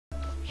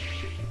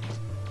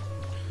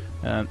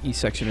East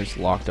section is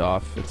locked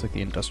off. It's like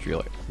the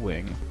industrial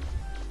wing.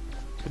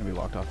 It's going to be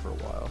locked off for a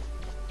while.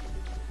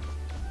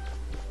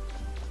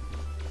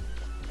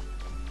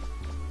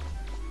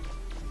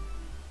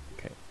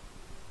 Okay.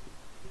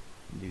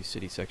 New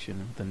city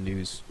section, the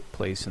news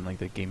place and like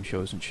the game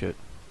shows and shit.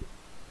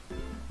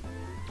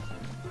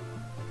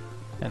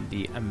 And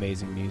the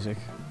amazing music.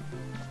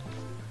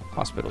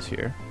 Hospital's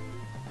here.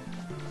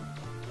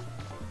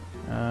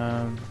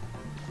 I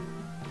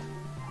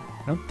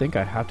don't think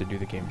I have to do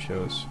the game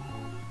shows.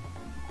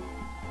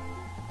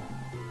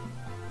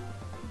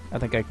 I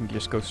think I can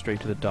just go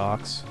straight to the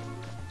docks,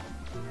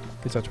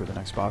 because that's where the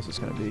next boss is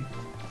going to be.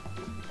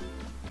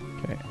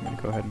 Okay, I'm going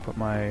to go ahead and put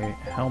my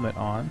helmet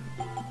on.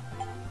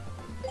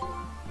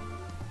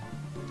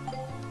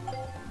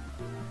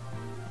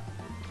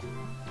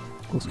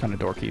 Looks kind of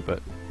dorky,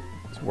 but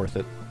it's worth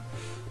it.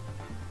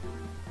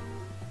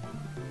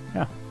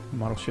 Yeah,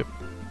 model ship.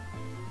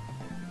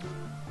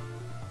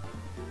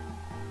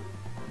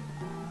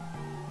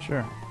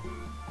 Sure.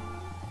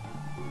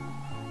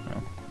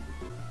 Oh.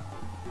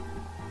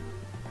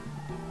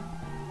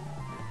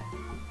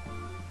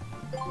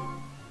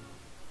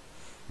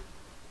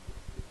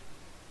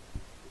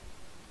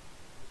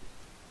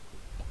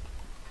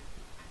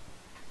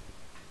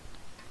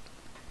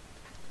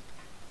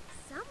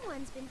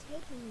 Someone's been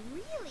taking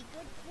really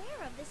good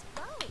care of this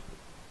boat.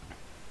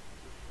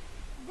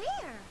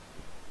 There!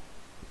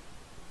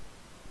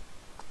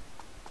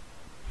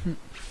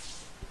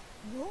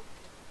 Whoa?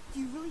 Do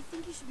you really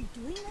think you should be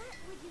doing that?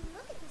 Would you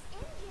look at this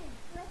engine?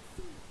 Let's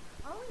see.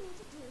 All we need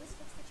to do is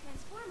fix the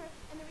transformer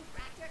and the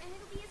refractor and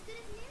it'll be as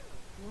good as new.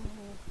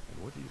 Whoa.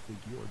 And what do you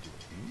think you're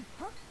doing?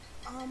 Huh?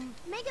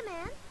 Mega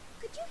Man,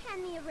 could you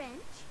hand me a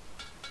wrench?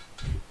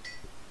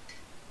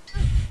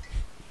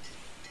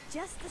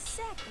 Just a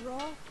sec, bro.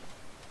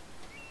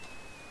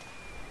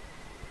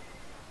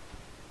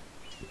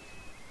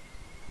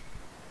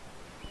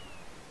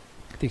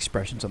 The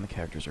expressions on the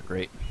characters are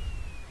great.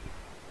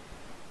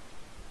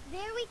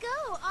 There we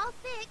go, all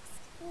fixed.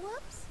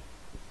 Whoops.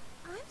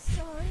 I'm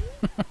sorry.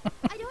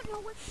 I don't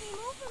know what came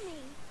over me.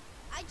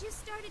 I just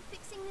started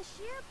fixing the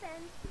ship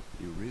and...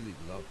 You really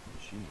love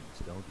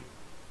machines, don't you?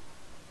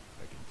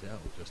 I can tell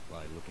just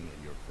by looking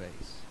at your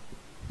face.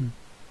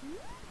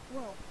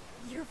 Whoa,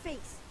 your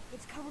face.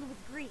 It's covered with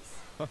grease.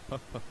 I'm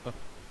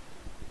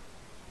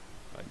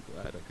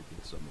glad I could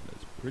get someone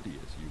as pretty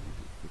as you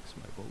to fix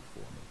my boat for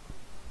me.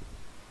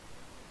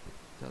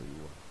 Tell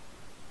you what,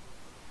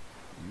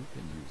 you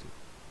can use it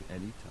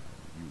anytime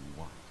you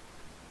want.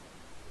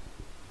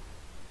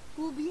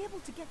 We'll be able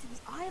to get to the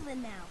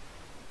island now.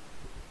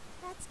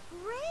 That's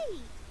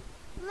great.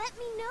 Let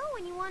me know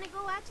when you want to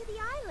go out to the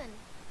island.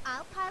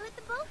 I'll pilot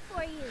the boat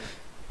for you.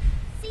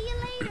 See you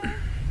later.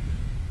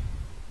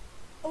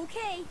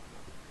 Okay.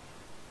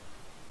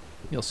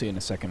 You'll see in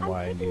a second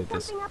why I needed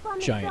this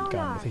giant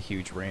gun with a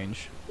huge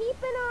range.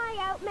 Keep an eye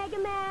out, Mega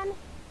Man.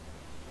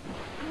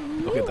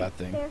 Look at that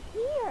thing. They're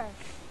here.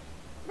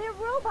 Their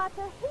robots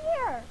are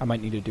here. I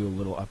might need to do a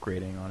little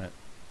upgrading on it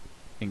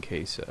in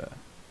case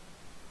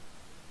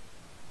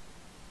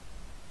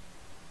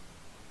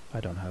I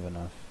don't have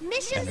enough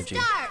Mission energy.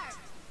 start.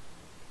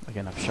 Like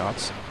enough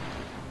shots.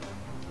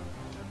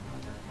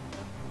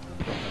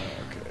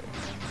 Okay.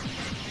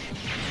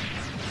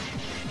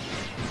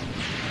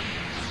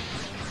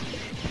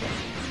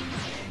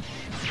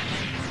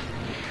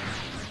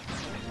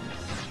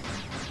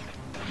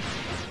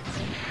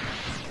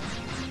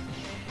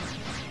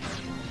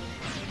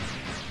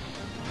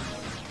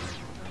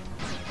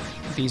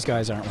 These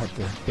guys aren't what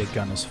the big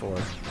gun is for.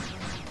 These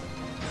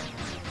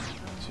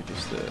are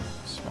just the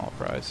small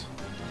fries.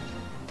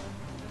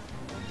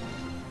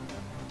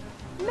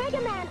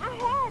 Mega Man,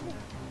 ahead.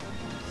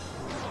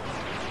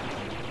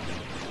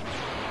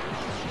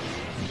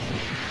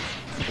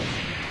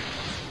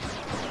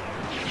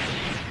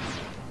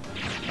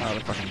 Oh,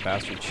 the fucking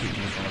bastard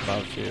shooting me from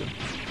above, too.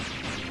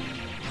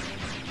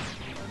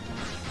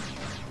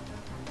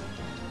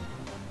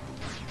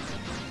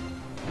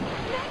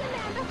 Mega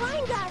Man,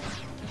 behind us.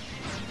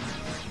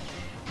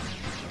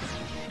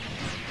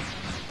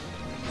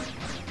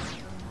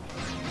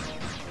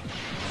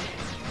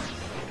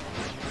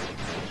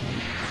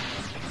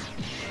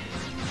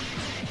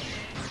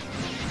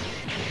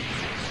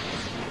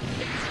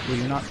 Will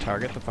you not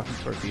target the fucking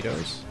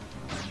torpedoes?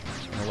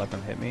 Just gonna let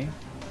them hit me?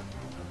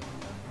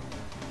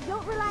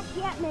 Don't relax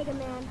yet, Mega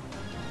Man.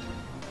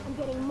 I'm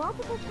getting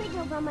multiple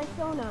signals on my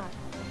sonar.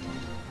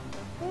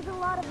 There's a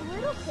lot of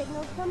little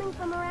signals coming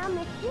from around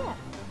this ship.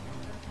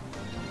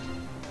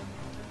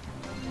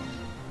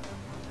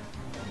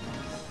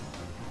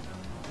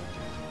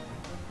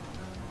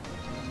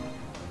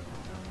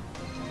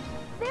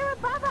 They're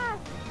above us!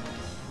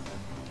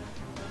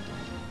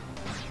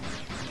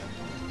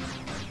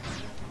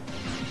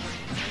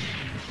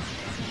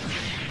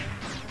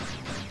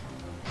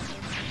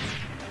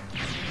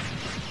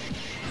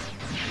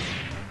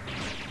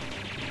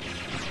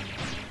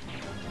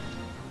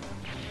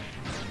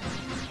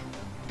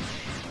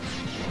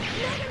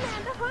 Mega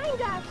Man,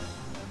 behind us!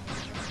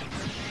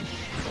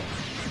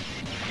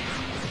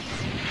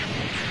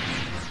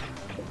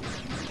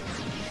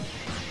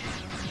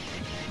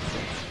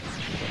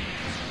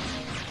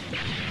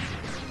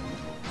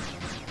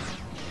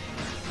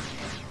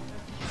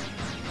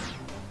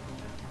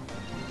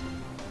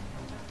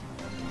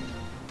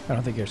 I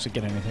don't think you actually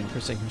get anything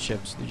for sinking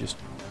ships. They just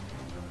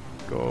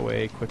go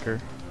away quicker.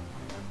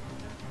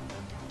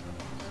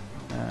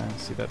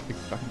 See that big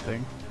fucking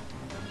thing?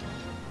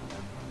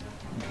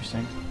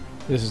 Interesting.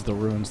 This is the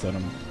ruins that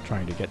I'm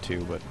trying to get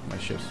to, but my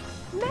ship's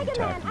being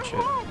attacked and shit.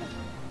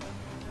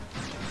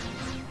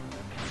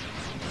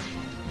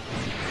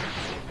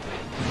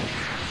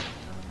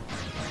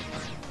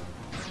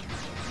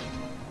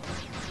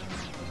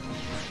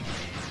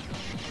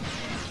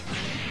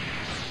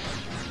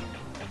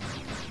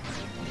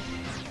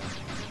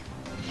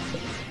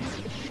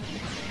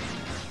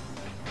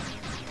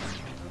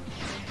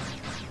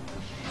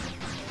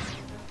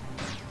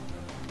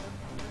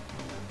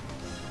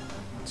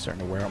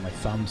 Starting to wear out my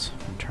thumbs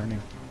from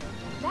turning.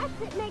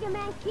 That's it, Mega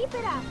Man. Keep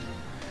it up.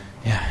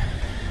 Yeah.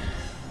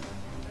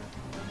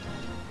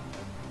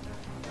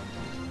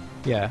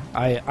 Yeah,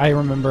 I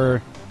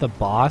remember the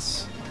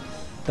boss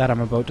that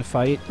I'm about to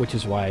fight, which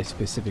is why I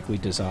specifically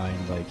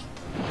designed, like,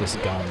 this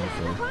gun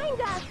for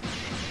Behind us.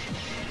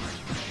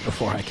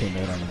 before I came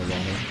out onto the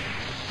running.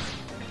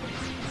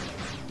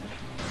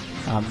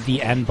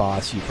 The end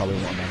boss, you probably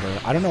won't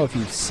remember. I don't know if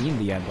you've seen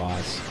the end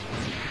boss.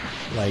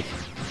 Like,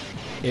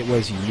 it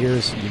was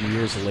years and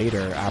years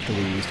later, after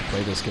we used to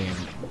play this game,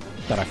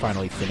 that I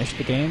finally finished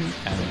the game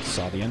and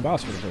saw the end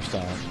boss for the first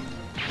time.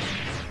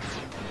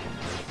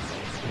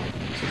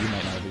 So you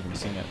might not have even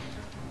seen it.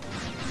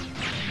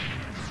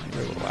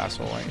 You're a little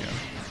asshole, aren't you?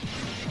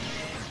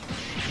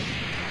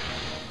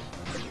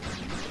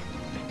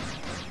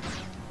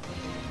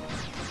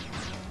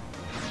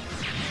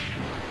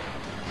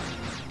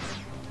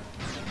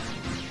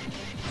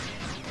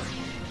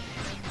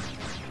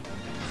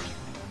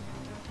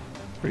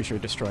 Pretty sure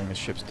destroying the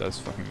ships does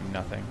fucking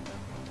nothing.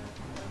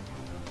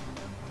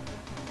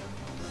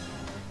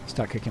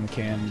 Stop kicking the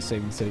can and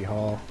saving City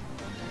Hall.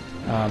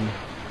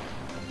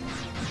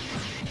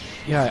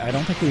 Yeah, I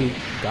don't think we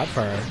got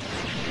far.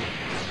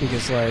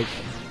 Because, like,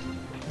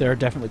 there are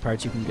definitely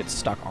parts you can get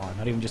stuck on.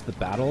 Not even just the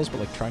battles, but,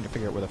 like, trying to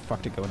figure out where the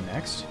fuck to go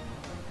next.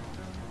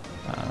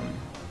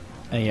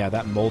 And yeah,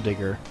 that mole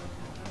digger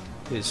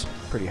is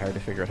pretty hard to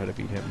figure out how to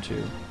beat him,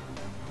 too.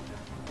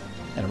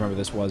 And remember,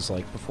 this was,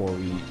 like, before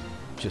we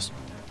just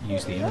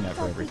use the internet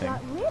for everything.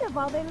 Got rid of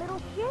all their little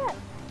ships.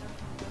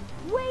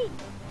 Wait!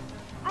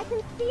 I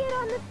can see it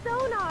on the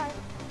sonar.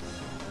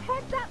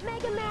 Heads up,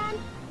 Mega Man.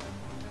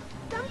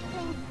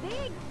 Something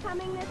big's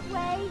coming this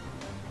way.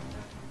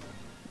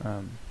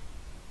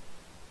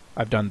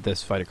 I've done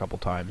this fight a couple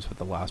times, but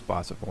the last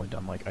boss I've only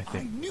done, like, I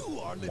think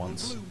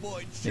once,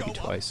 maybe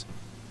twice.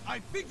 I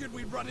figured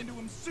we'd run into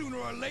him sooner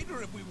or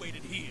later if we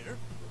waited here.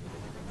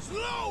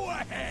 Slow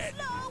ahead!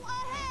 Slow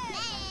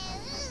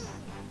ahead!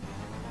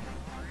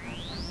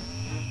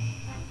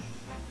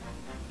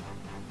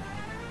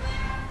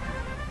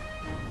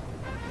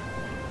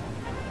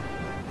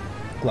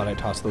 Glad I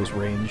tossed those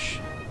range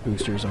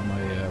boosters on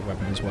my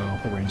weapon as well,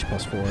 the range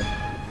 +4.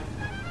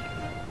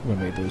 Would have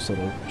made those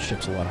little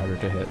ships a lot harder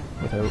to hit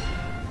without.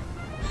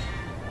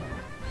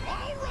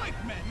 All right,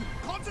 men,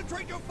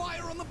 concentrate your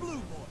fire on the blue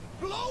boy.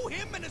 Blow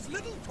him and his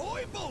little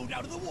toy boat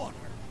out of the water.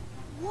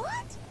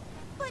 What?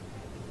 But,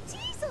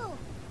 Diesel,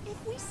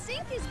 if we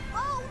sink his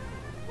boat,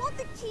 won't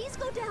the keys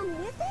go down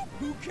with it?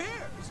 Who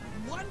cares?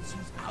 Once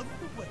he's out of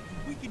the way,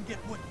 we can get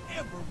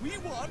whatever we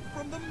want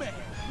from the man,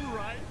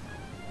 right?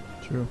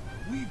 True.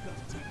 We've got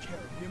to take care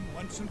of him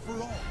once and for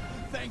all.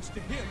 Thanks to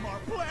him, our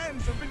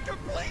plans have been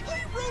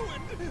completely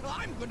ruined.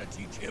 I'm gonna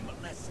teach him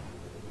a lesson.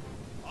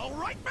 All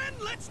right, men,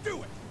 let's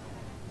do it.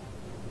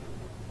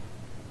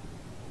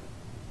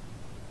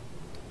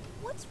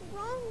 What's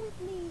wrong with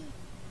me?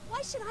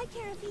 Why should I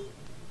care if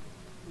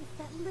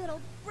that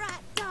little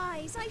brat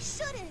dies? I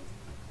shouldn't.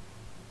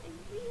 I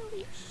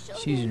really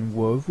shouldn't. She's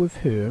involved with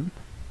him.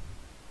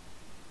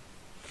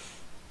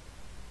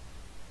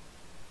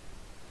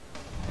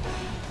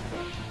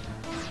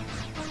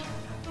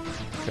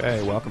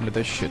 Okay, welcome to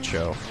this shit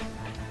show.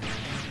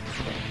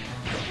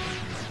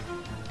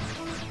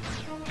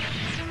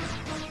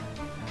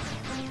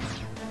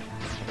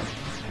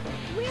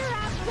 We're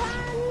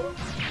outgunned!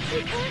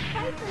 We can't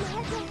fight them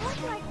head-to-head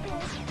like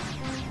this.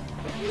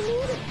 We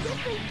need a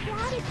different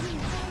strategy.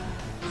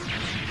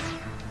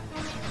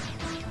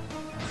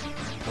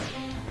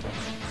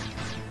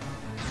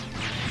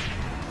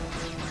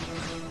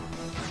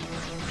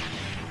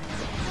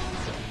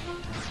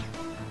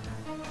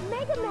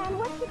 Mega Man,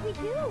 what should we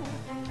do?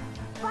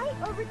 Fight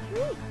or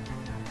retreat?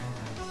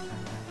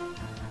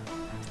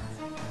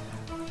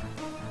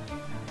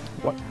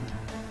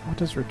 What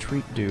does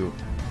retreat do?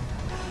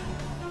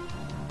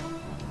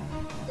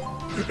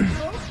 Okay,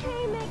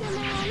 Mega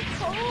Man,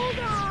 hold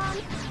on.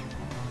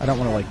 I don't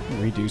want to, like,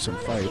 redo some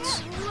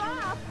fights.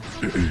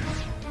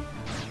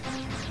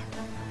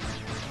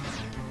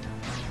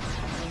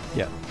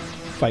 Yeah,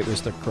 fight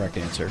was the correct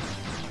answer.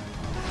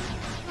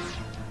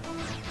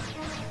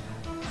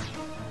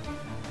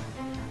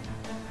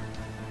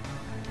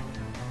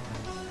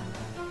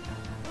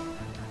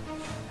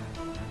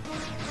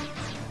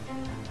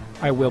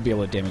 I will be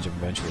able to damage him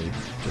eventually,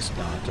 just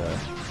not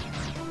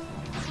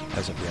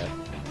as of yet.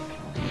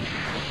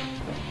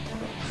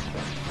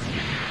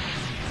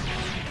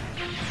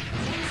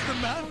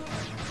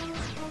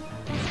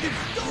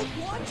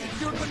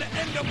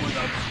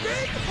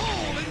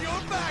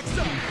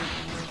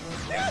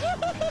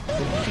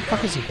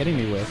 fuck is he hitting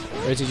me with?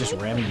 Or is he just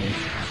ramming me?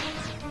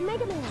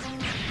 Mega Man!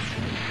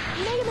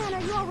 Mega Man,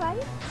 are you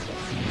alright?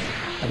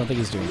 I don't think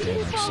he's doing You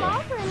didn't damage, fall so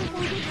off or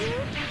anything, did you?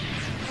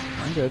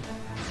 I'm good.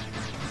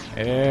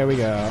 There we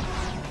go.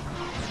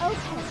 Okay,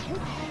 perfect.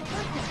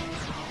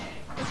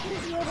 I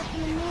shouldn't be able to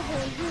maneuver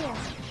in here.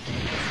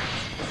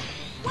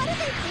 What do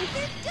they think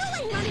they're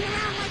doing running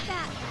around like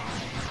that?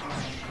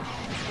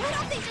 Why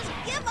don't they just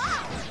give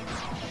up?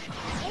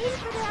 Aim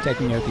for the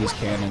Taking out eyes. these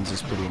cannons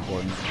is pretty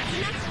important. It's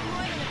nothing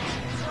more than a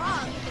big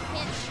frog if it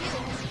can't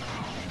shoot.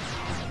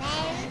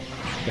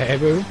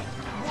 Babu,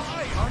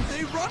 Why aren't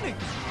they running?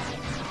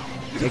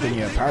 Do taking they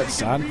you think apart, they can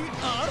son. beat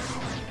us?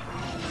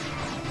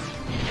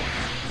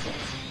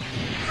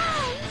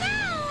 Oh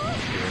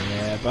no!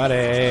 Yeah,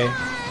 buddy.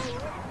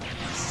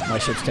 Shut My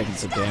up! ship's taking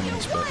some Stop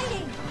damage, your but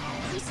whining!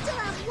 We still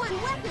have one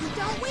weapon,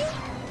 don't we?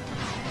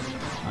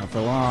 not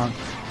for long.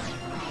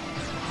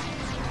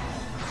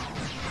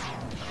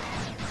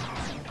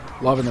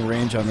 Loving the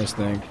range on this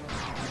thing.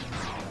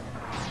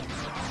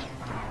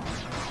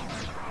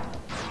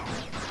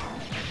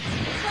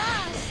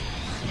 Boss!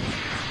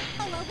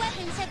 All our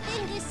weapons have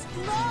been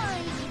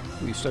destroyed!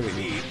 Ooh, you still got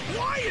Be your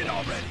quiet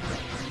already!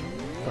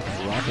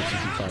 fucking rockets you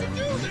can fire Do at me.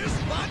 this,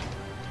 but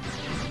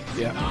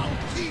Yeah. I'll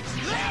teach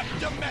them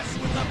to mess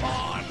with the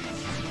Bonnes!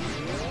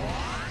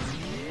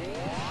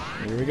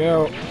 Here we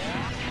go.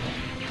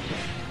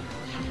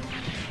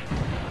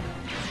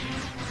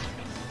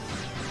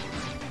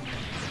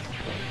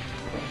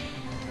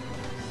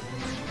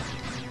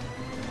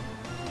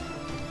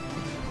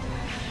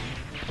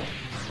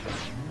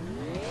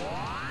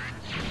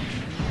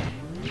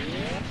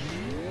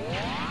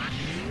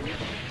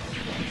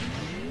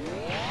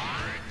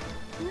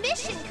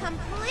 Mission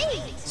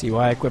complete! See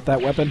why I equipped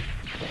that weapon?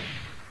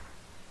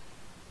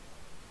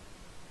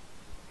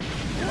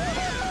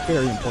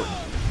 Very important.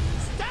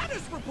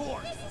 Status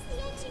report! This is the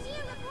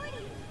engineer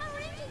reporting. Our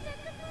engines are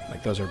complete.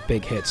 Like, those are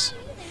big hits. There's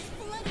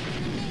flooding in the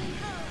main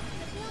hull.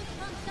 The fuel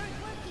pumps aren't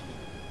working.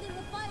 There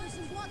are fires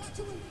in blocks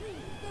 2 and 3.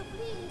 They're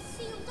bleeding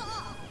sealed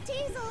off.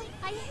 Teasel,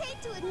 I hate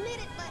to admit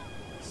it, but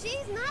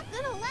she's not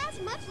gonna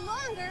last much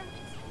longer.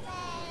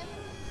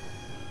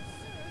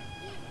 Sir,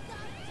 you've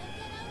got to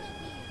get out of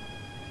here.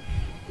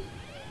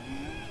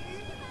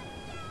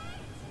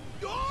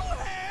 All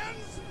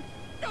hands!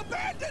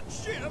 Abandon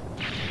ship!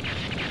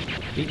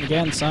 Beaten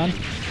again, son.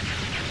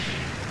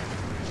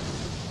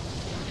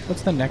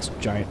 What's the next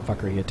giant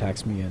fucker he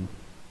attacks me in?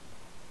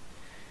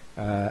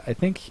 I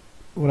think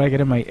when I get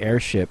in my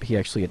airship, he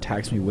actually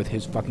attacks me with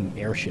his fucking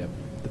airship.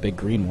 The big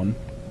green one.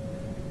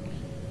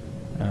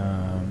 I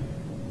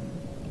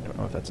don't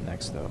know if that's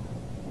next, though.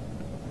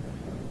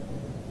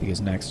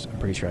 Because next, I'm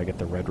pretty sure I get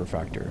the red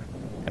refractor,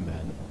 and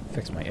then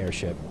fix my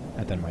airship,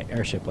 and then my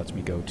airship lets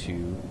me go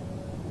to...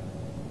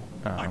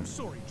 I'm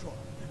sorry, Troy.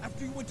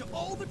 After you went to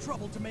all the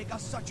trouble to make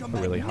us such a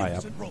really high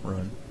up magnificent robot,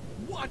 ruin.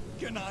 what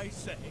can I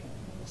say?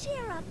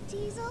 Cheer up,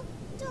 Teasel.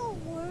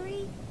 Don't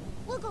worry.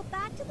 We'll go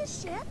back to the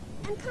ship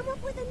and come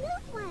up with a new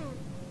plan.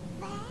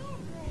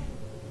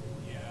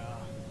 Yeah,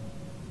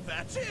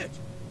 that's it.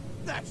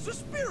 That's the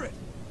spirit.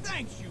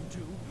 Thanks, you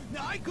two.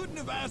 Now, I couldn't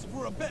have asked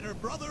for a better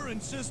brother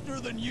and sister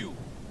than you.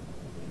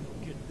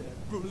 You'll get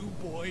that blue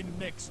boy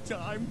next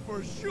time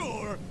for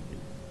sure.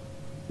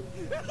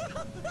 I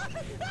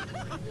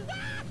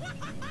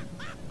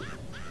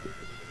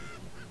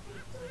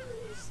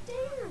don't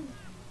understand.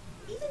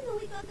 Even though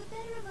he got the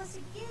better of us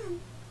again,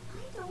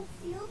 I don't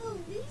feel the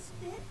least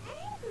bit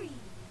angry.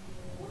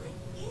 What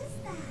is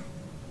that?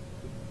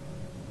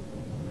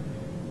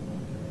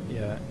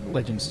 Yeah,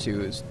 Legends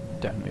 2 is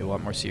definitely a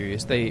lot more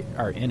serious. They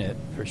are in it,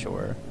 for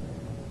sure.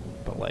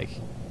 But, like,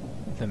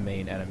 the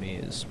main enemy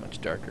is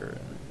much darker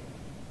and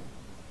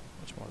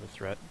much more of a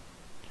threat.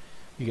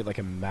 You get, like,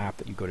 a map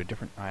that you go to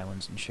different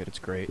islands and shit. It's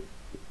great.